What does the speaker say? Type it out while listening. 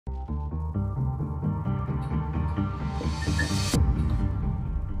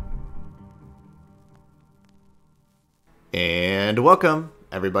And welcome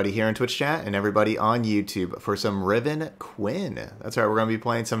everybody here in Twitch chat and everybody on YouTube for some Riven Quinn. That's right, we're going to be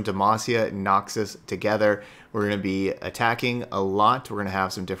playing some Demacia and Noxus together. We're going to be attacking a lot. We're going to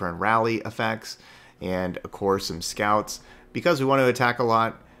have some different rally effects and of course some scouts because we want to attack a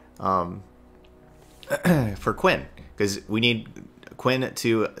lot for Quinn, because we need Quinn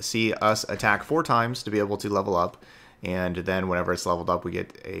to see us attack 4 times to be able to level up. And then whenever it's leveled up, we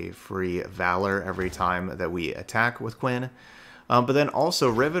get a free Valor every time that we attack with Quinn. But then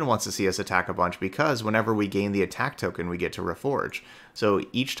also Riven wants to see us attack a bunch because whenever we gain the attack token, we get to reforge. So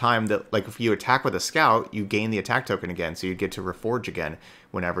each time that, like if you attack with a scout, you gain the attack token again. So you get to reforge again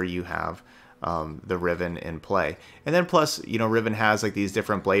whenever you have the Riven in play. And then plus, you know, Riven has like these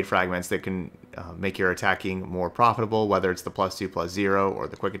different blade fragments that can make your attacking more profitable, whether it's the +2/+0 or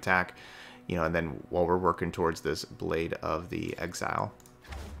the quick attack. You know, and then while we're working towards this Blade of the Exile.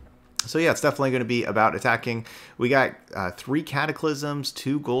 So yeah, it's definitely going to be about attacking. We got 3 Cataclysms,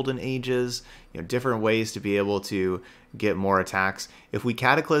 2 Golden Ages, you know, different ways to be able to get more attacks. If we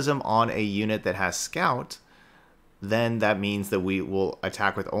Cataclysm on a unit that has Scout, then that means that we will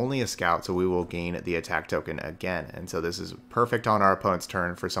attack with only a Scout, so we will gain the attack token again. And so this is perfect on our opponent's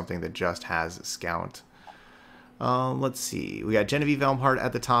turn for something that just has Scout. Let's see. We got Genevieve Elmhart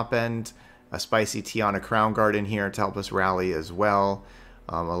at the top end. A spicy Tiana Crown Guard in here to help us rally as well.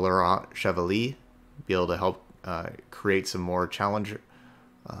 A Laurent Chevalier, be able to help create some more challenge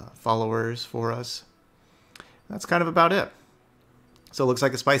followers for us. That's kind of about it. So it looks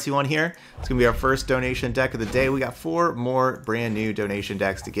like a spicy one here. It's going to be our first donation deck of the day. We got 4 more brand new donation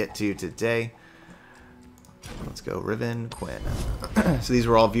decks to get to today. Let's go Riven Quinn. So these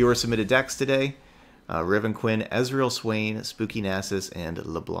were all viewer submitted decks today. Riven Quinn, Ezreal Swain, Spooky Nasus, and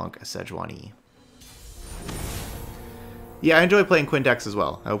LeBlanc Sejuani. Yeah, I enjoy playing Quinn decks as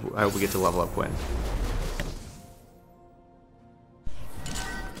well. I hope we get to level up Quinn.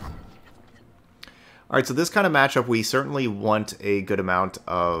 Alright, so this kind of matchup, we certainly want a good amount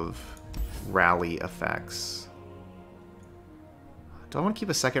of rally effects. Do I want to keep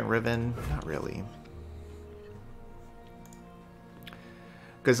a second Riven? Not really.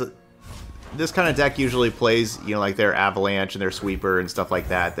 Because this kind of deck usually plays, you know, like their Avalanche and their Sweeper and stuff like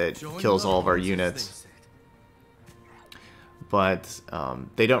that kills all of our units. But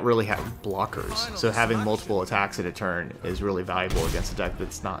they don't really have blockers, so having multiple attacks at a turn is really valuable against a deck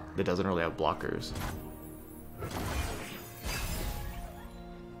that doesn't really have blockers.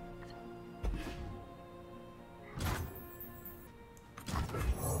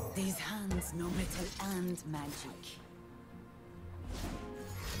 These hands know metal and magic.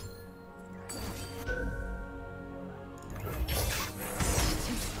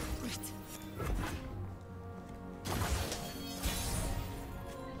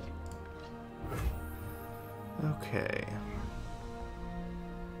 Okay.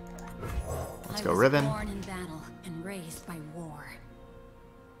 Let's go Riven. Born in battle and raised by war.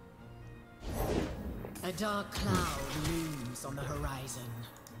 A dark cloud looms on the horizon.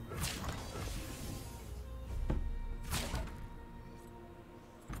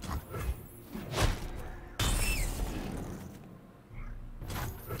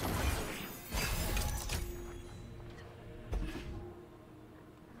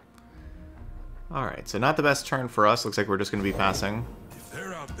 Alright, so not the best turn for us. Looks like we're just going to be passing. If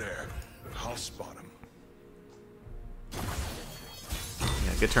they're out there, I'll spot them.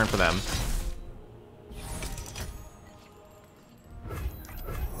 Yeah, good turn for them.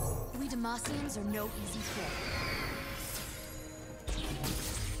 We Demacians are no easy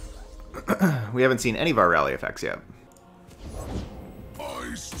prey. We haven't seen any of our rally effects yet.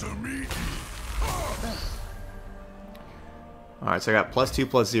 Eyes to meet. Alright, so I got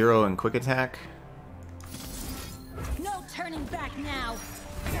 +2/+0 and quick attack. No turning back now.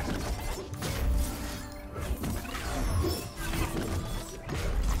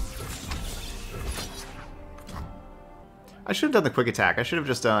 I should have done the quick attack. I should have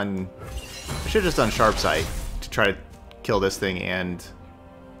just done Sharp Sight to try to kill this thing and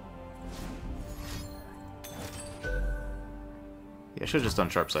yeah, I should have just done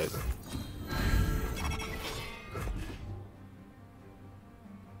Sharp Sight.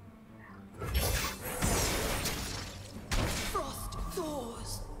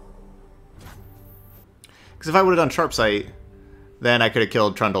 Because if I would have done Sharp Sight, then I could have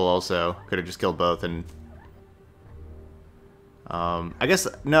killed Trundle also. Could have just killed both, and I guess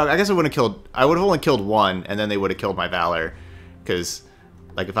no. I guess I wouldn't have killed. I would have only killed one, and then they would have killed my Valor. Because,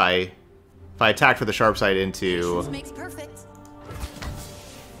 like, if I attacked with the Sharp Sight into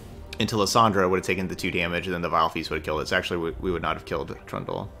Lissandra, I would have taken the 2 damage, and then the Vile Feast would have killed it. So actually, we would not have killed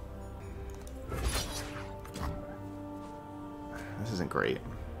Trundle. isn't great.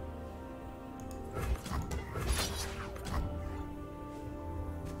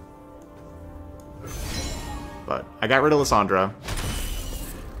 But I got rid of Lissandra.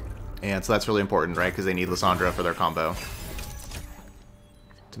 And so that's really important, right? Because they need Lissandra for their combo.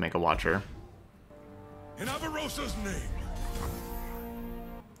 To make a Watcher. In Avarosa's name.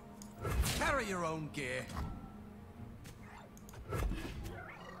 Carry your own gear.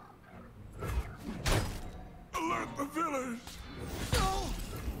 Alert the village.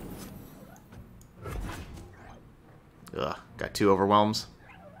 Ugh, got 2 overwhelms.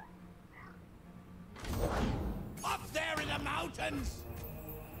 Up there in the mountains.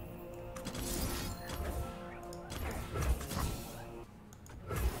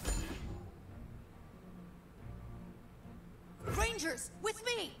 Rangers, with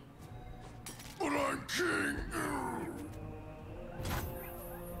me! But I'm king.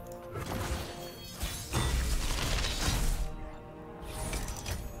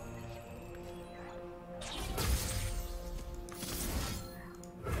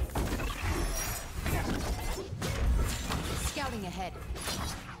 Scouting ahead.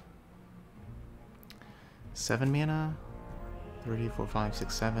 7 mana? 3, 4, 5,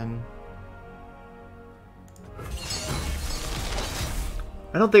 6, 7.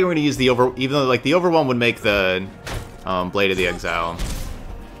 I don't think we're gonna use the even though like the overwhelm would make the Blade of the Exile.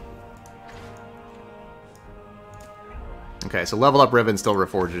 Okay, so level up Riven still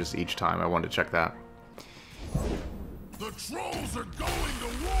reforges each time. I wanted to check that. The trolls are going to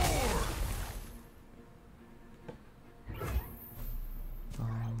war.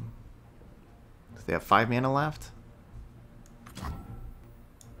 They have 5 mana left.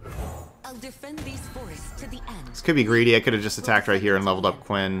 I'll defend these forests to the end. This could be greedy. I could have just attacked right here and leveled up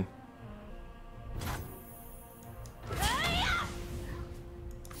Quinn.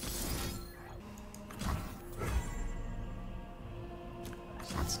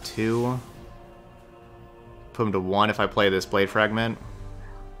 So that's 2. Put him to 1 if I play this Blade Fragment.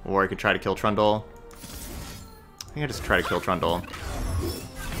 Or I could try to kill Trundle. I think I just try to kill Trundle.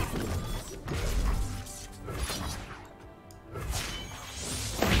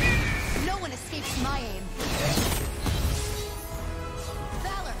 No one escapes my aim.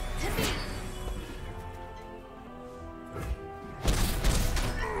 Valor to me.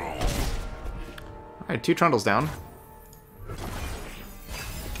 Alright, 2 Trundles down.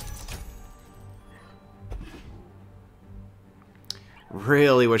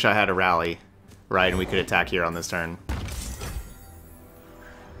 Really wish I had a rally. Right, and we could attack here on this turn.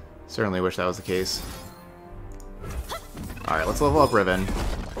 Certainly wish that was the case. Alright, let's level up Riven.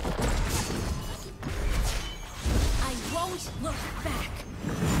 I won't look back.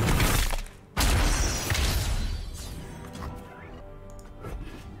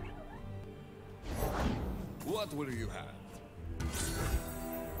 What will you have?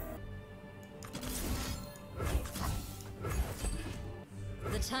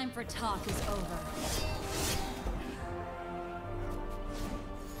 The time for talk is over.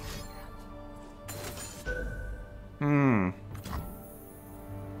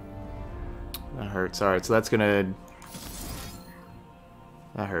 That hurts. Alright, so that's gonna...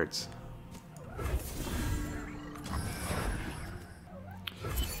 That hurts.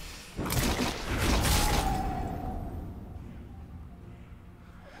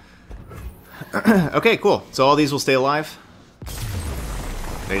 Okay, cool. So all these will stay alive.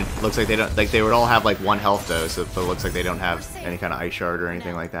 Looks like they don't, like they would all have like 1 health though, so it looks like they don't have any kind of ice shard or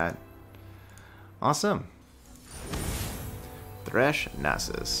anything like that. Awesome. Thresh,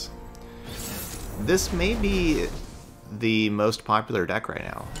 Nasus. This may be the most popular deck right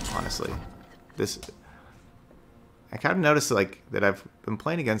now, honestly. I kind of noticed like that I've been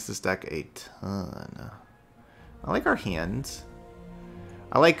playing against this deck a ton. I like our hands.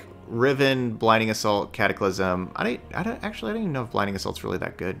 I like Riven, Blinding Assault, Cataclysm. I don't even know if Blinding Assault's really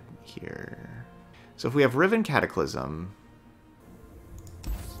that good here. So if we have Riven, Cataclysm.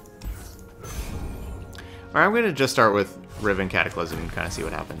 Alright, I'm going to just start with Riven, Cataclysm and kind of see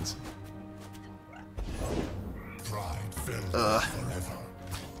what happens. Pride filled forever.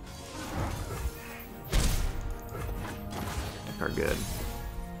 Deck are good.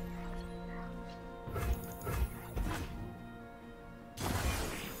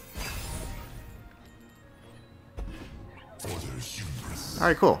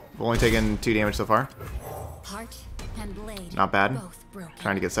 Alright, cool. We've only taken 2 damage so far. Heart and blade. Not bad. Both broken.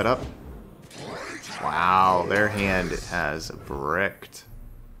 Trying to get set up. Wow, their hand has bricked.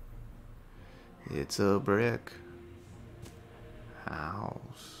 It's a brick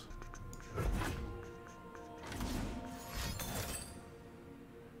house.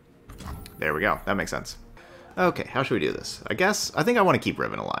 There we go. That makes sense. Okay, how should we do this? I think I want to keep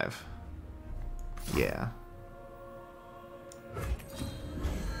Riven alive. Yeah.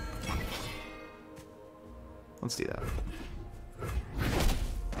 Let's do that.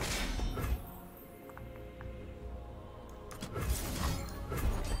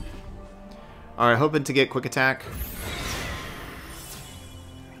 Alright, hoping to get quick attack.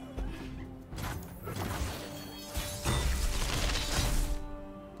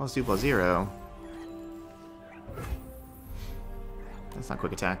 +2/+0. That's not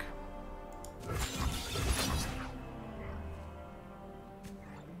quick attack.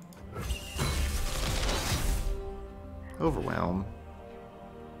 Overwhelm.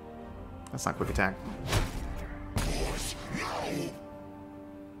 That's not quick attack.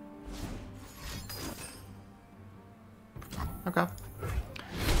 Okay.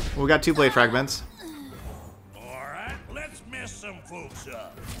 Well, we got 2 blade fragments. Alright, let's mess some folks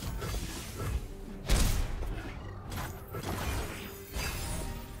up.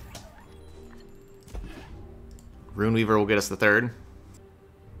 Runeweaver will get us the 3rd.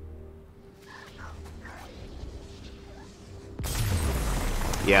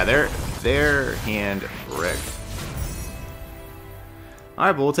 Yeah, their hand wrecked.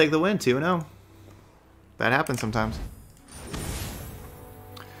 Alright, but we'll take the win, 2-0. That happens sometimes.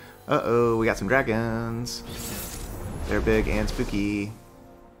 Uh-oh, we got some dragons. They're big and spooky.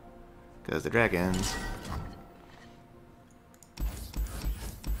 Because they're dragons.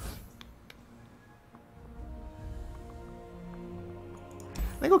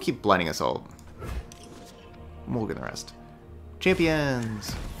 I think we'll keep blinding assault. We'll get the rest.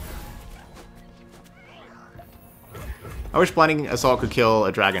 Champions! I wish blinding assault could kill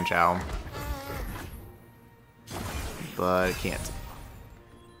a dragon chow. But it can't.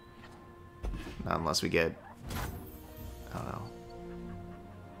 Not unless we get... I don't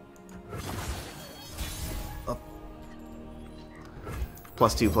know.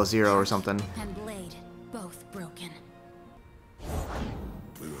 +2/+0 or something. And blade, both broken.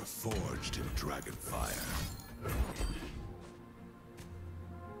 We were forged in dragon fire.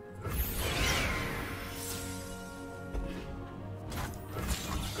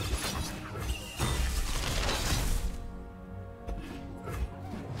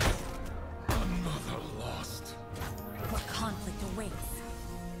 Another lost. What conflict awaits?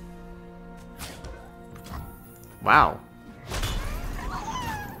 Wow.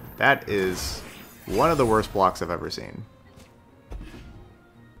 That is one of the worst blocks I've ever seen.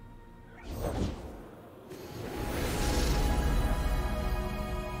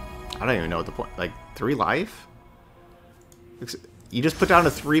 I don't even know what the point... Like, 3 life? You just put down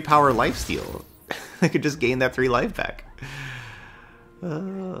a 3-power lifesteal. I could just gain that 3 life back.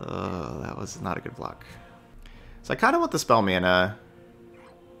 That was not a good block. So I kind of want the spell mana.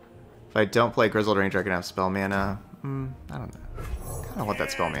 If I don't play Grizzled Ranger, I can have spell mana. I don't know. I kind of want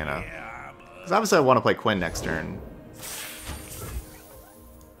that spell mana. Because obviously I want to play Quinn next turn.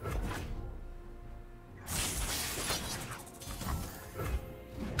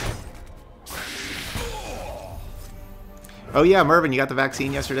 Oh yeah, Mervin, you got the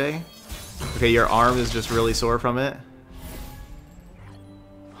vaccine yesterday? Okay, your arm is just really sore from it?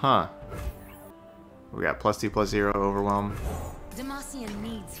 Huh. We got +2/+0 overwhelm. Demacia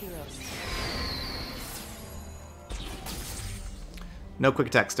needs heroes. No quick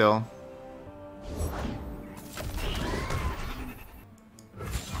attack still.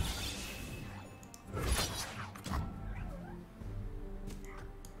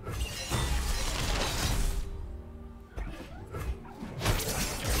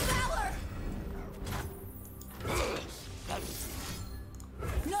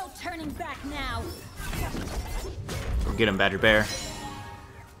 No turning back now. Go get him, Badger Bear.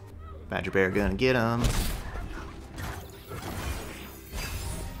 Badger Bear gonna get him.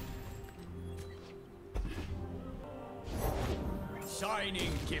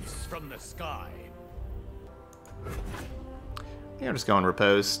 Shining gifts from the sky. Yeah, I'm just going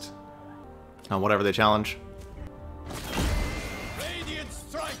riposte on whatever they challenge. Radiant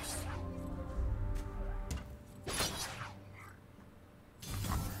strikes.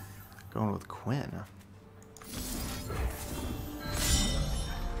 Going with Quinn.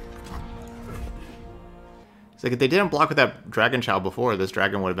 It's like if they didn't block with that Dragon Child before, this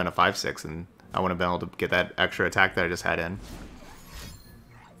dragon would have been a 5/6, and I wouldn't have been able to get that extra attack that I just had in.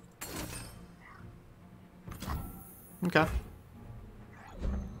 Okay.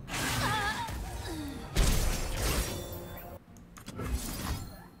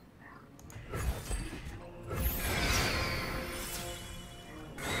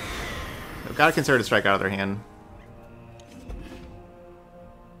 I've got to consider strike out of their hand.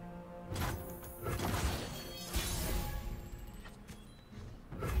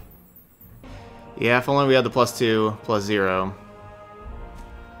 Yeah, if only we had the +2, +0.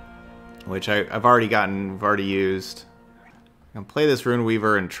 Which I've already gotten, I've already used. I can play this Rune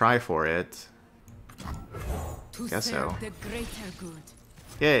Weaver and try for it. Guess so. The greater good.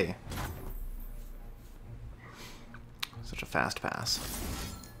 Yay. Such a fast pass.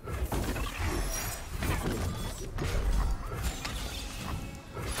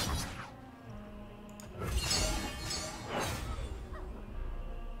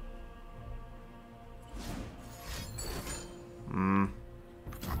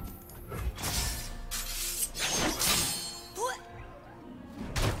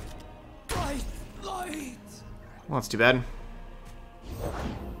 Well, that's too bad.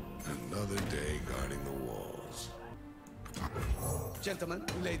 Another day guarding the walls. Gentlemen,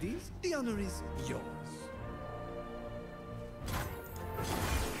 ladies, the honor is yours.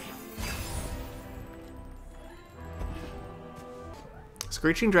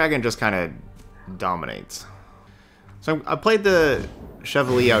 Screeching Dragon just kind of dominates. So I played the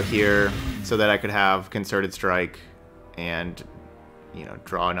Chevalier out here so that I could have Concerted Strike and, you know,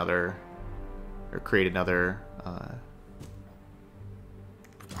 draw another, or create another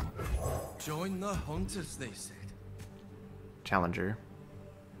Join the hunters, they said. challenger.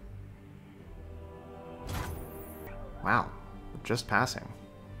 Wow, just passing.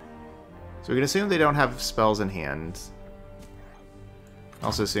 So we can assume they don't have spells in hand.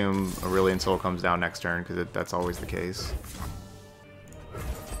 Also assume Aurelion Soul comes down next turn, because that's always the case.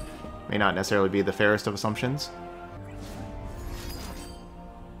 May not necessarily be the fairest of assumptions.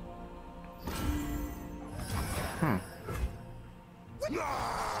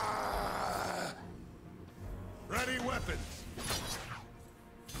 Ready weapons.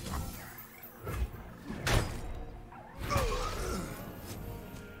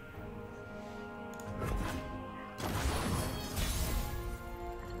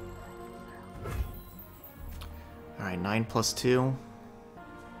 Alright, 9 + 2.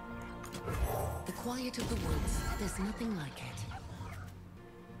 The quiet of the woods, there's nothing like it.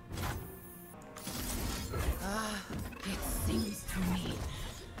 It seems to me.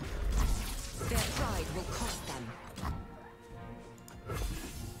 Their pride will cost them.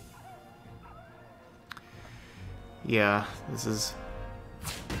 Yeah, it's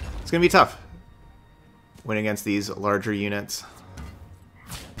gonna be tough. Win against these larger units.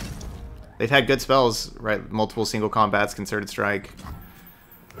 They've had good spells, right? Multiple single combats, Concerted Strike.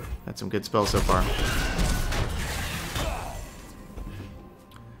 Had some good spells so far.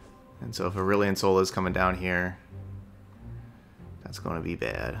 And so if Aurelion Soul is coming down here, that's going to be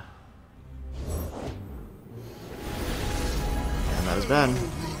bad. And that is bad.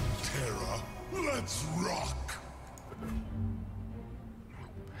 Runeterra, let's rock.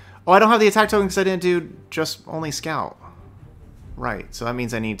 Oh, I don't have the attack token because I didn't do just only Scout. Right, so that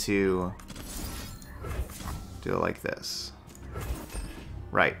means I need to do it like this.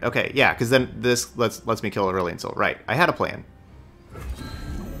 Right, okay, yeah, because then this lets me kill Aurelion Soul. Right, I had a plan.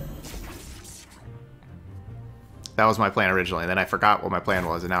 That was my plan originally, and then I forgot what my plan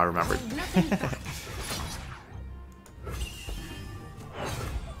was, and now I remembered.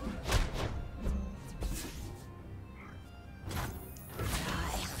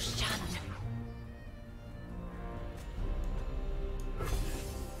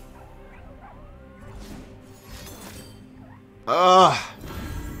 Ugh.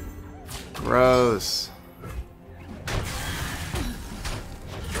 Gross.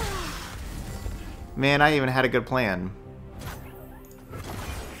 Man, I even had a good plan.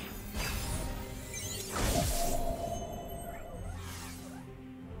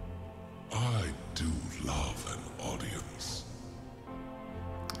 I do love an audience.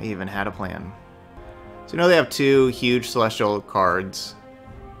 I even had a plan. So you know they have two huge Celestial cards.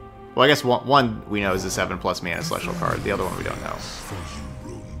 Well, I guess one we know is a 7+ mana Celestial card. The other one we don't know. For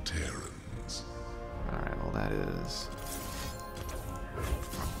you Runeterrans. Alright, well that is...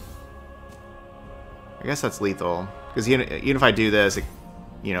 I guess that's lethal. Because even if I do this, it,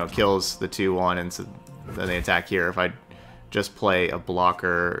 you know, kills the 2/1 and so then they attack here. If I just play a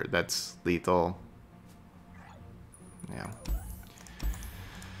blocker that's lethal... Yeah.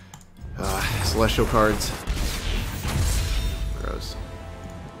 Celestial cards. Gross.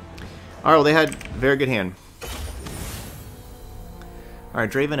 Alright, well they had very good hand. Alright,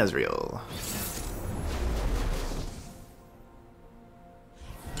 Draven Ezreal.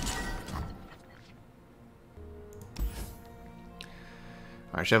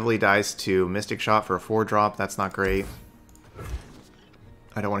 Alright, Chevalier dies to Mystic Shot for a 4-drop. That's not great.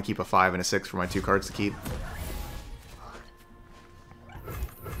 I don't want to keep a 5 and a 6 for my 2 cards to keep.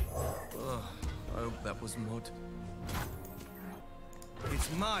 I hope that was mud.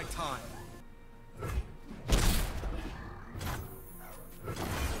 It's my time.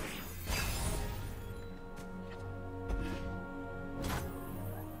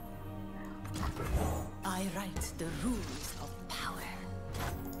 write the rules of power.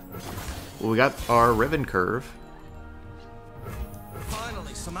 Well, we got our Riven curve.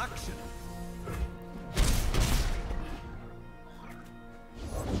 Finally, some action.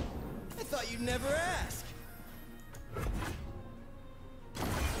 I thought you'd never ask.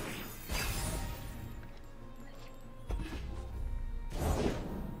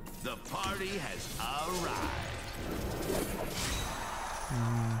 The party has arrived.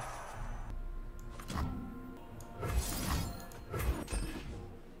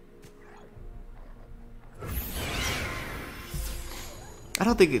 I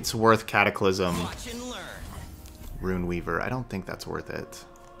don't think it's worth Cataclysm Watch and learn. Runeweaver. I don't think that's worth it.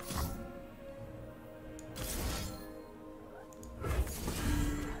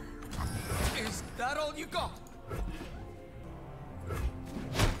 Is that all you got?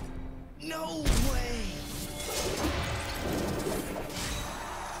 No way.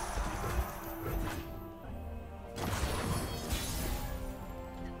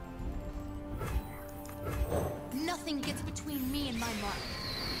 Nothing gets between me and my mark.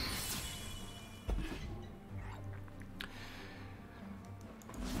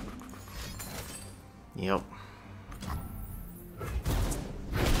 Yep.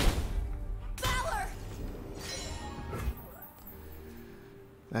 Valor!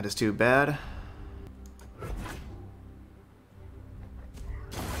 That is too bad.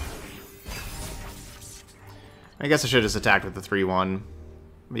 I guess I should have just attacked with the 3-1.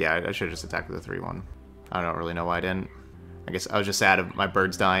 Yeah, I should have just attacked with the 3-1. I don't really know why I didn't. I guess I was just sad of my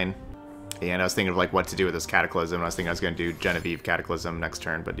birds dying. And I was thinking of like what to do with this Cataclysm. I was thinking I was going to do Genevieve Cataclysm next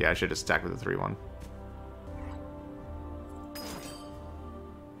turn, but yeah, I should have just attacked with the 3-1.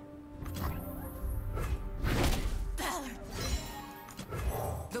 Valor!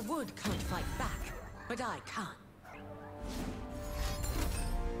 The wood can't fight back, but I can.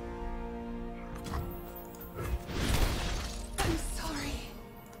 I'm sorry.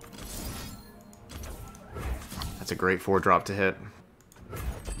 That's a great 4-drop to hit.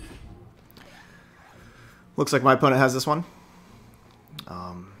 Looks like my opponent has this one.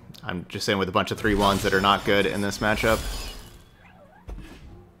 I'm just saying with a bunch of 3-1s that are not good in this matchup.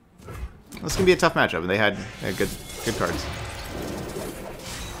 This can be a tough matchup. They had good cards.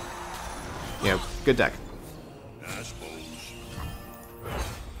 Yeah, good deck. I suppose.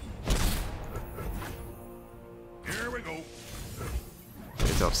 Here we go. They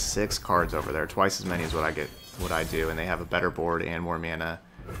still have 6 cards over there, twice as many as what I do, and they have a better board and more mana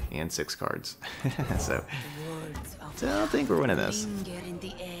and 6 cards. So I don't think we're winning this. Linger in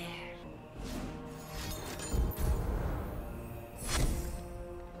the air.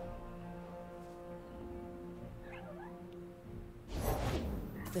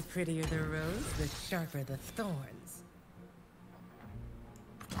 The prettier the rose, the sharper the thorns.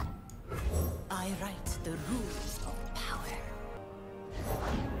 I write the rules of power.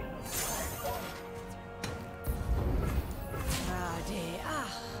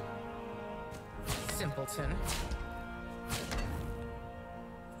 Simpleton.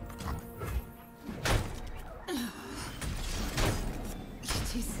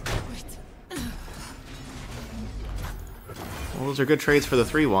 Well, those are good trades for the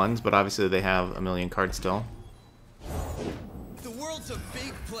 3-1s, but obviously they have a million cards still. The world's a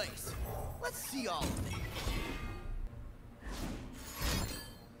big place. Let's see all of it.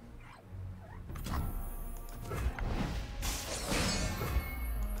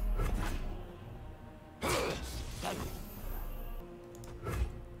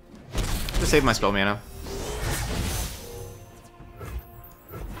 Just save my spell mana.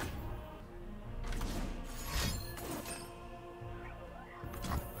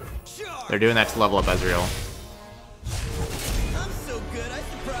 They're doing that to level up Ezreal. I'm so good, I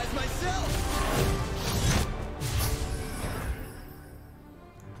surprised myself.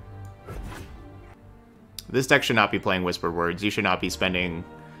 This deck should not be playing Whispered Words. You should not be spending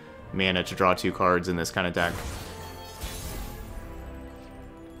mana to draw 2 cards in this kind of deck.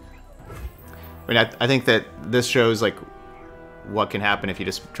 I mean, I think that this shows like what can happen if you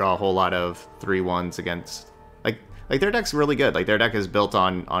just draw a whole lot of 3-1s against like their deck's really good. Like their deck is built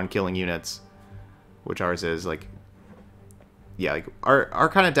on killing units, which ours is. Like, yeah, like our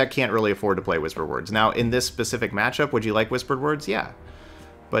kind of deck can't really afford to play Whispered Words. Now, in this specific matchup, would you like Whispered Words? Yeah,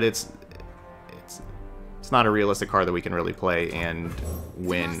 but it's not a realistic card that we can really play and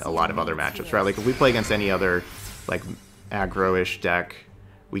win a lot of other matchups, right? Like if we play against any other like aggro-ish deck,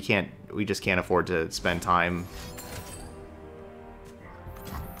 we just can't afford to spend time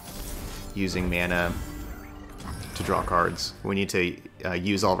using mana to draw cards. We need to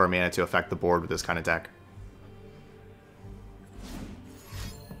use all of our mana to affect the board with this kind of deck.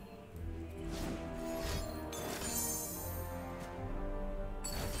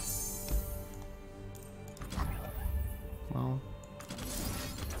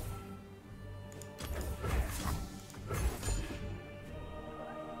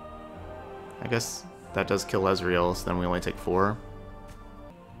 guess that does kill Ezreal, so then we only take 4.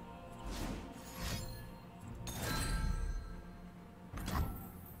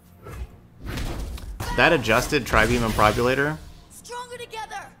 That adjusted Tribeam and Probulator. Stronger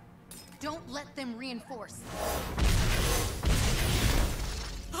together! Don't let them reinforce.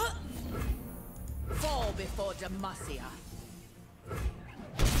 Fall before Demacia.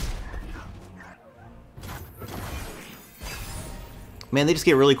 Man, they just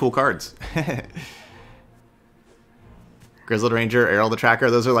get really cool cards. Grizzled Ranger, Aurel the Tracker,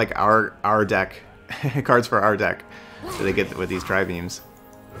 those are like our deck. Cards for our deck that they get with these Tribeams.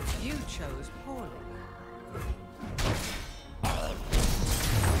 You chose poorly.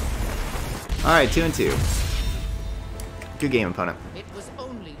 Alright, 2 and 2. Good game, opponent. It was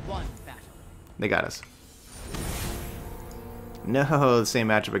only one battle. They got us. No, the same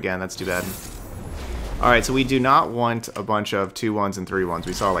matchup again. That's too bad. Alright, so we do not want a bunch of 2-1s and 3-1s.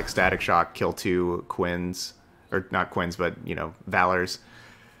 We saw like Static Shock kill 2 Quinns. Or not Quinns, but, you know, Valors.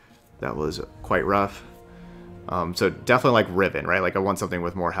 That was quite rough. So definitely like Riven, right? Like I want something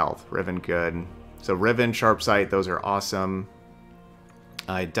with more health. Riven, good. So Riven, Sharpsight, those are awesome.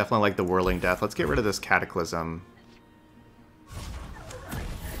 I definitely like the Whirling Death. Let's get rid of this Cataclysm.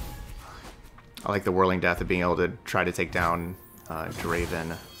 I like the Whirling Death of being able to try to take down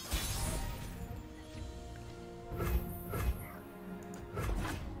Draven.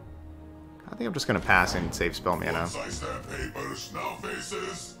 I think I'm just going to pass and save spell mana.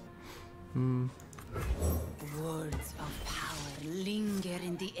 Words of power linger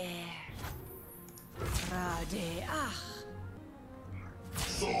in the air.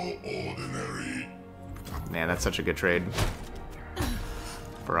 So ordinary. Man, that's such a good trade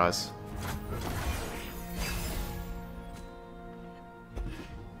for us.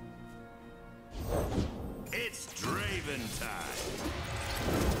 It's Draven time.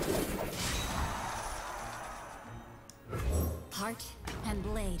 Heart and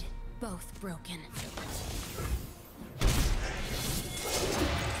blade, both broken.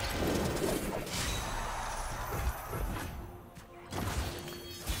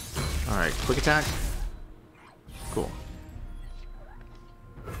 Alright, quick attack. Cool.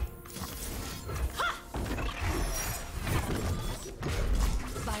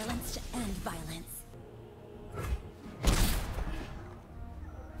 Violence to end violence.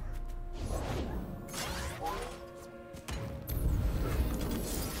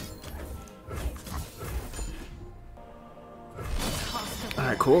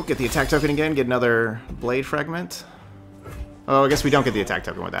 Alright, cool. Get the attack token again. Get another blade fragment. Oh, I guess we don't get the attack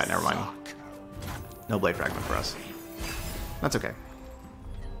token with that. Never mind. No blade fragment for us. That's okay.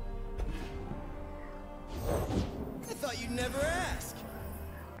 I thought you'd never ask.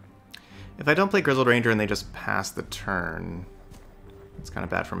 If I don't play Grizzled Ranger and they just pass the turn, it's kind of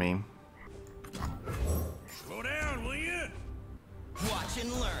bad for me. Slow down, will you? Watch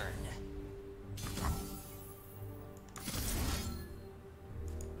and learn.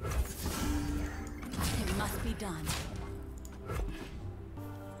 It must be done.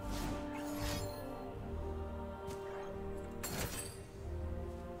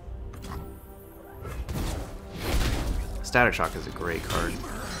 Static Shock is a great card.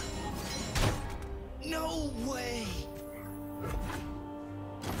 No way.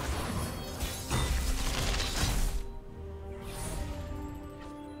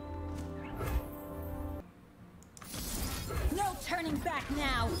 No turning back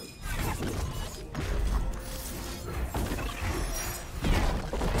now.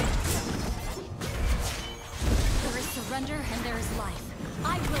 There is surrender and there is life.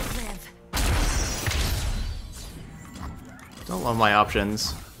 I will live. Don't love my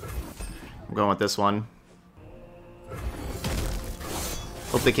options. I'm going with this one.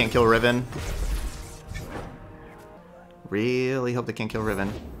 Hope they can't kill Riven. Really hope they can't kill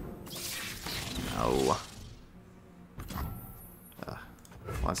Riven. No. Well,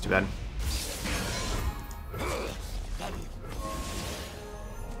 that's too bad.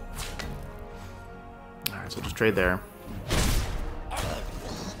 Alright, so we'll just trade there.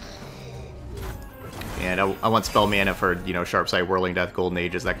 And I want spell mana for, you know, Sharpsight, Whirling Death, Golden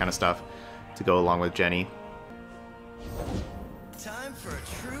Ages, that kind of stuff to go along with Jenny. Time for a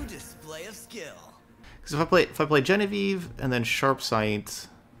true display of skill. Because if I play Genevieve and then Sharpsight,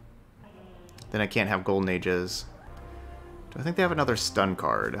 then I can't have Golden Ages. Do I think they have another stun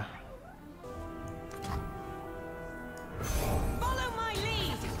card? Follow my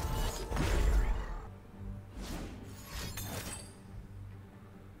lead.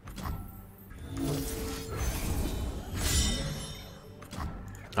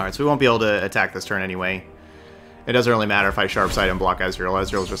 Alright, so we won't be able to attack this turn anyway. It doesn't really matter if I sharp sight and block Ezreal.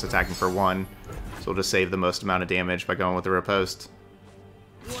 Ezreal's just attacking for 1, so we'll just save the most amount of damage by going with the riposte.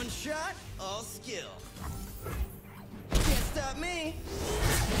 One shot, all skill. Can't stop me.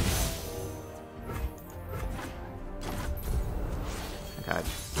 God.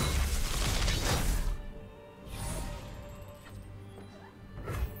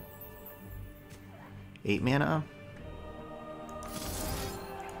 Eight mana.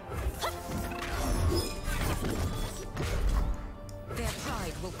 Their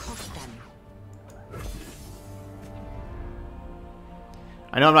pride will cost them.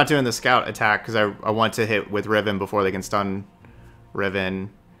 I know I'm not doing the scout attack because I want to hit with Riven before they can stun Riven.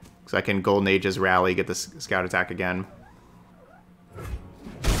 Because I can Golden Age's rally, get the scout attack again.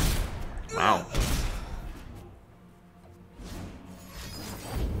 Wow.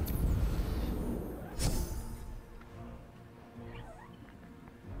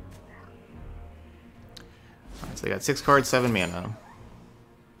 Alright, so they got 6 cards, 7 mana.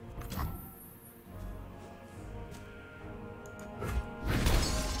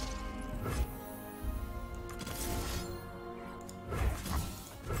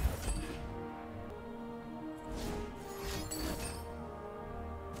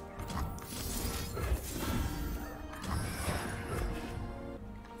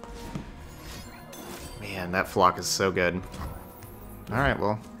 Man, that flock is so good. Alright,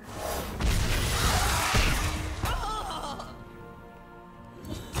 well.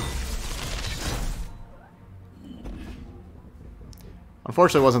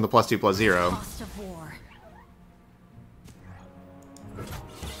 Unfortunately, it wasn't the +2/+0. Cost of war.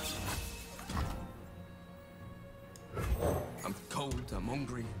 I'm cold, I'm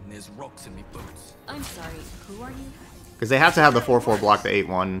hungry, and there's rocks in me boots. I'm sorry, who are you? Because they have to have the 4/4 block the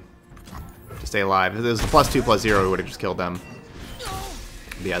 8/1 to stay alive. If it was the +2/+0, we would have just killed them.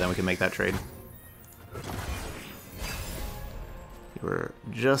 But yeah, then we can make that trade. You were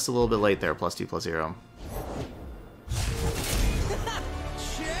just a little bit late there, +2/+0.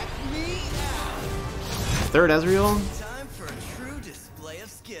 Check me out. Third Ezreal? Time for a true display of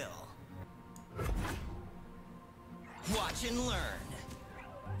skill. Watch and learn.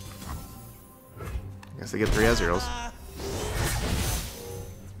 I guess they get 3 Ezreals.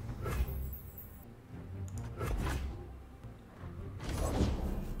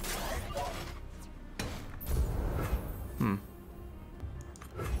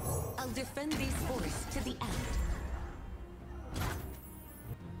 I'll defend these forests to the end.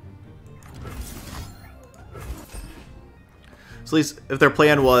 So at least if their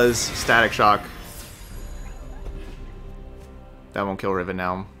plan was Static Shock, that won't kill Riven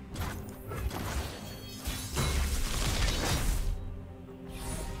now.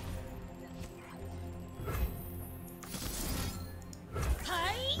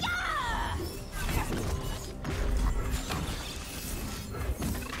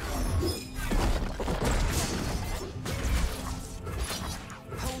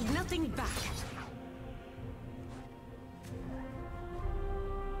 Hold nothing back.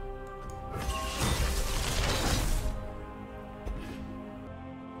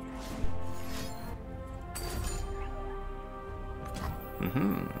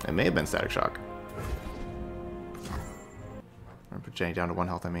 It may have been Static Shock. Or put Jenny down to 1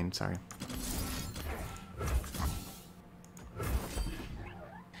 health, I mean, sorry.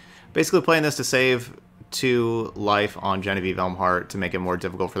 Basically playing this to save 2 life on Genevieve Elmhart to make it more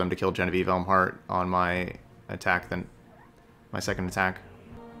difficult for them to kill Genevieve Elmhart on my attack than my second attack.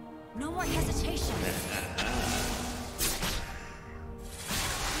 No more hesitation.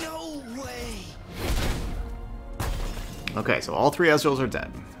 No way. Okay, so all 3 Ezreals are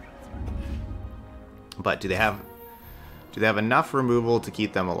dead. But do they have enough removal to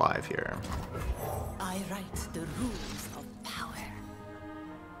keep them alive here? I write the rules of power.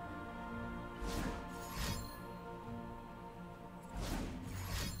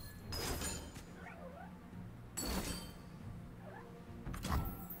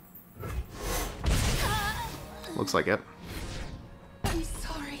 Looks like it. I'm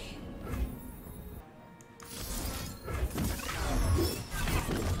sorry.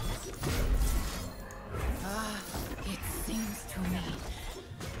 It seems to me.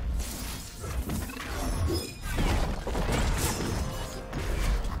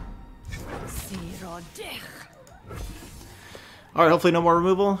 Alright, hopefully no more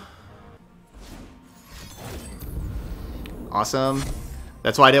removal. Awesome.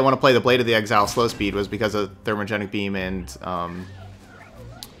 That's why I didn't want to play the Blade of the Exile slow speed, was because of Thermogenic Beam and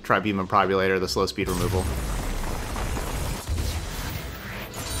Tri-Beam and Probulator, the slow speed removal.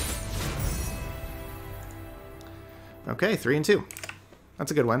 Okay, 3 and 2.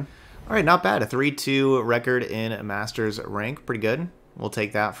 That's a good win. All right, not bad. A 3-2 record in Masters rank. Pretty good. We'll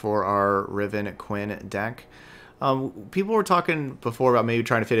take that for our Riven Quinn deck. People were talking before about maybe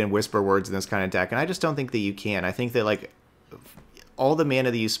trying to fit in Whisper Words in this kind of deck, and I just don't think that you can. I think that, like, all the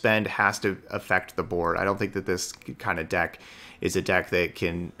mana that you spend has to affect the board. I don't think that this kind of deck is a deck that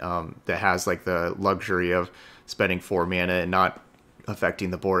can that has like the luxury of spending 4 mana and not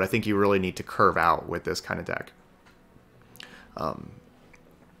affecting the board. I think you really need to curve out with this kind of deck.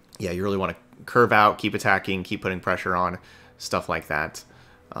 Yeah, you really want to curve out, keep attacking, keep putting pressure on, stuff like that.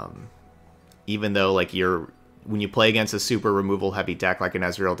 Even though like when you play against a super removal heavy deck like an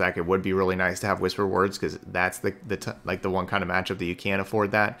Ezreal deck, it would be really nice to have Whisper Words because that's the one kind of matchup that you can't afford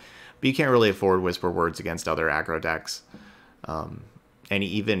that. But you can't really afford Whisper Words against other aggro decks. And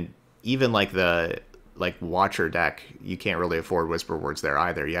even like the Watcher deck, you can't really afford Whisper Words there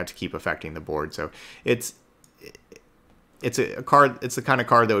either. You have to keep affecting the board. So it's a card. It's the kind of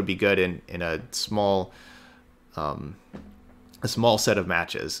card that would be good in a small set of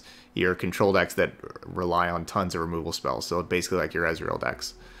matches. Your control decks that rely on tons of removal spells. So basically like your Ezreal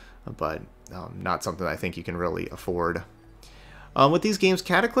decks, but not something I think you can really afford. With these games,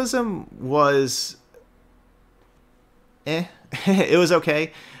 Cataclysm was it was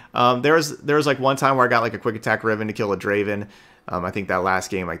okay. There was like one time where I got like a quick attack Riven to kill a Draven. I think that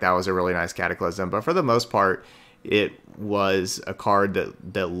last game, like that was a really nice Cataclysm. But for the most part, it was a card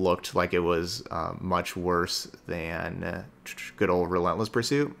that looked like it was much worse than good old Relentless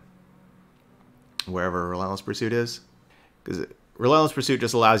Pursuit, wherever Relentless Pursuit is. Because Relentless Pursuit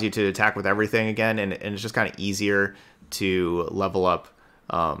just allows you to attack with everything again, and it's just kind of easier to level up.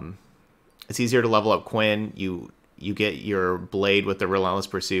 It's easier to level up Quinn. You get your Blade with the Relentless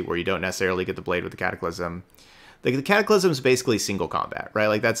Pursuit, where you don't necessarily get the Blade with the Cataclysm. The Cataclysm is basically single combat, right?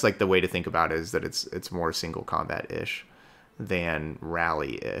 Like that's like the way to think about it, is that it's more single combat-ish than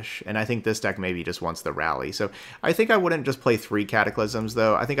rally-ish. And I think this deck maybe just wants the rally. So I think I wouldn't just play 3 Cataclysms,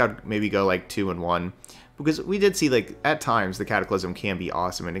 though. I think I'd maybe go like 2 and 1. Because we did see, like, at times the Cataclysm can be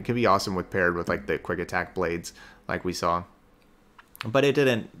awesome. And it can be awesome with paired with, like, the quick attack blades, like we saw. But it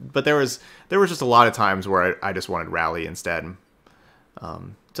didn't. But there was just a lot of times where I just wanted rally instead.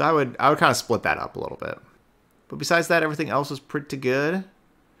 So I would kind of split that up a little bit. But besides that, everything else was pretty good.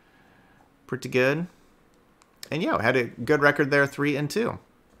 Pretty good. And yeah, had a good record there, 3 and 2.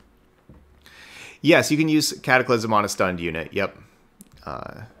 Yes, you can use Cataclysm on a stunned unit. Yep.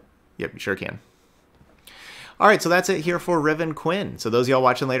 Yep, you sure can. Alright, so that's it here for Riven Quinn. So those of y'all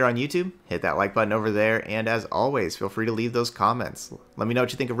watching later on YouTube, hit that like button over there. And as always, feel free to leave those comments. Let me know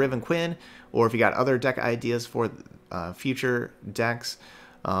what you think of Riven Quinn, or if you got other deck ideas for future decks,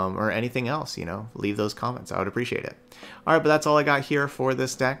 or anything else, you know, leave those comments. I would appreciate it. Alright, but that's all I got here for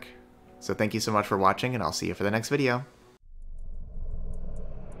this deck. So thank you so much for watching, and I'll see you for the next video.